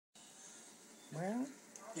Well,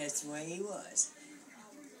 That's the way he was.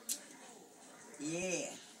 Yeah.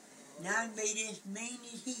 Now I can be as mean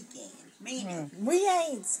as he can. Mean. we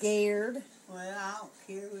ain't scared. Well, I don't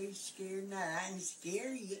care if he's scared or not. I ain't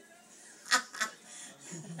scared you.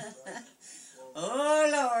 Oh,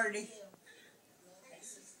 Lordy.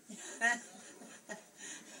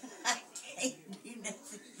 I can't do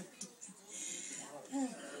nothing but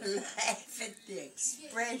laugh at the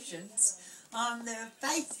expressions on their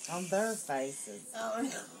faces. On their faces. Oh,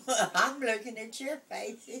 no. I'm looking at your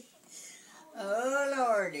faces. Oh,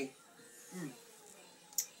 Lordy.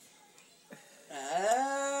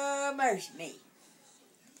 Oh, mercy me.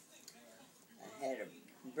 I had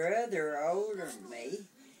a brother older than me,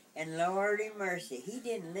 and Lordy mercy, he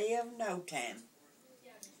didn't live no time.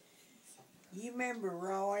 You remember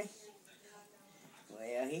Roy?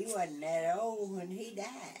 Well, he wasn't that old when he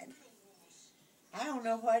died. I don't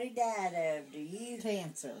know what he died of, do you?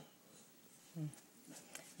 Cancer.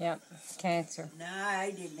 Yep, cancer. No,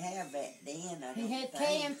 I didn't have that then. I He don't had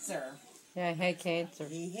think. cancer. Yeah, he had cancer.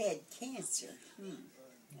 He had cancer. I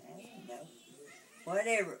don't know.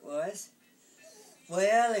 Whatever it was.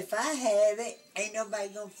 Well, if I have it, ain't nobody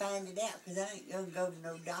gonna find it out, because I ain't gonna go to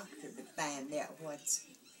no doctor to find out what's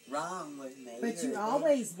wrong with me. But you or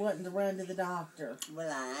always wanting to run to the doctor. Well,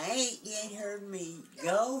 I ain't. You ain't heard me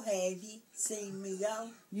go, have you? Seen me go?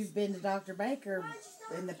 You've been to Dr. Baker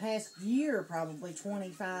in the past year probably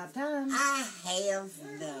 25 times. I have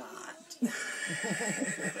not.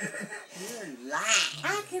 You're lying.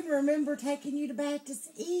 I can remember taking you to Baptist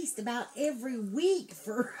East about every week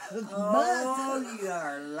for a month. Oh, you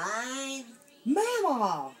are lying.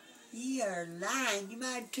 Mama! You are lying. You might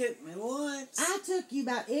have took me once. I took you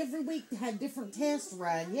about every week to have different tests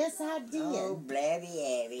run. Yes, I did. Oh,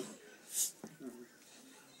 blabby Abby.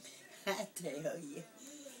 I tell you.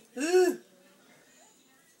 Ooh.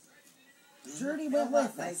 Trudy went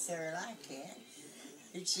with Makes us. her like that.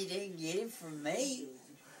 And she didn't get it from me.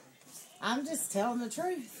 I'm just telling the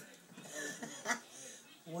truth.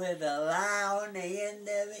 With a lie on the end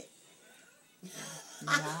of it.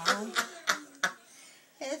 No.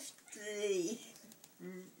 That's the.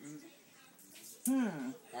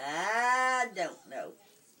 I don't know.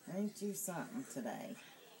 Ain't you something today?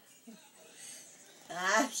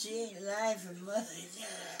 She ain't laughing much.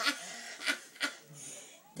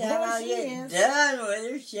 Time Well, I she get is. done with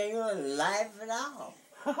her, she ain't gonna laugh at all.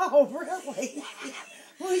 Oh, really?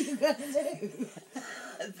 What are you going to do?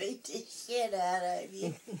 Beat the shit out of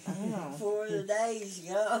you Oh. before the day's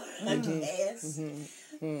gone, I guess.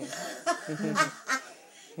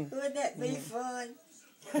 Wouldn't that be fun?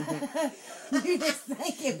 You just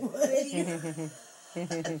think it would.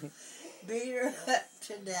 Beat her up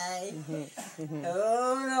today.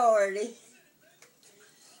 Oh, Lordy.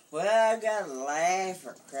 Well, I gotta laugh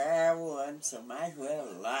or cry once, so might as well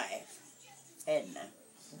laugh. Hadn't I?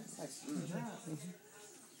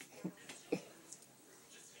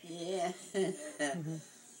 Yeah.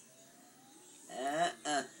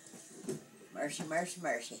 Mercy, mercy,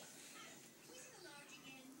 mercy.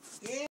 Yeah.